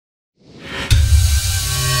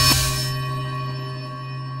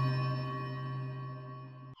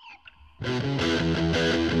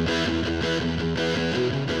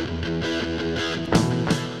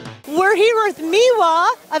here with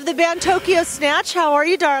MIWA of the band Tokyo Snatch. How are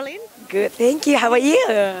you, darling? Good, thank you. How are you?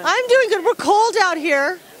 I'm doing good. We're cold out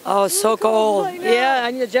here. Oh, so cold. Yeah,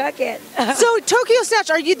 I need a jacket. So, Tokyo Snatch,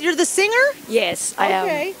 you're the singer? Yes, I am.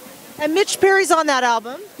 Okay. And Mitch Perry's on that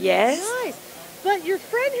album? Yes. Nice. But your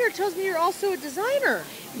friend here tells me you're also a designer.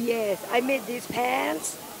 Yes, I made these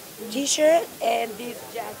pants, t-shirt, and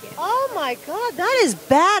this jacket. Oh my God, that is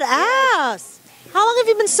badass. How long have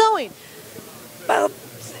you been sewing? About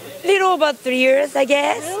little over 3 years, I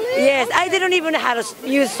guess. Really? Yes, Okay. I didn't even know how to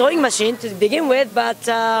use sewing machine to begin with, but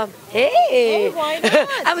hey, Oh, why not?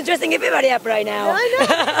 I'm dressing everybody up right now. I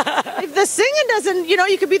know. If the singing doesn't,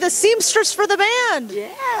 you could be the seamstress for the band. Yeah.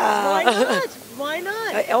 Why not? Why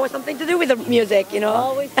not? Always something to do with the music,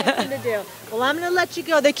 Always something to do. Well, I'm going to let you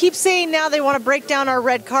go. They keep saying now they want to break down our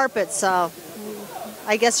red carpet, so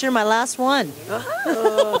I guess you're my last one.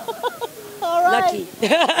 Oh. All right. Lucky.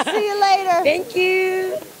 See you later. Thank you.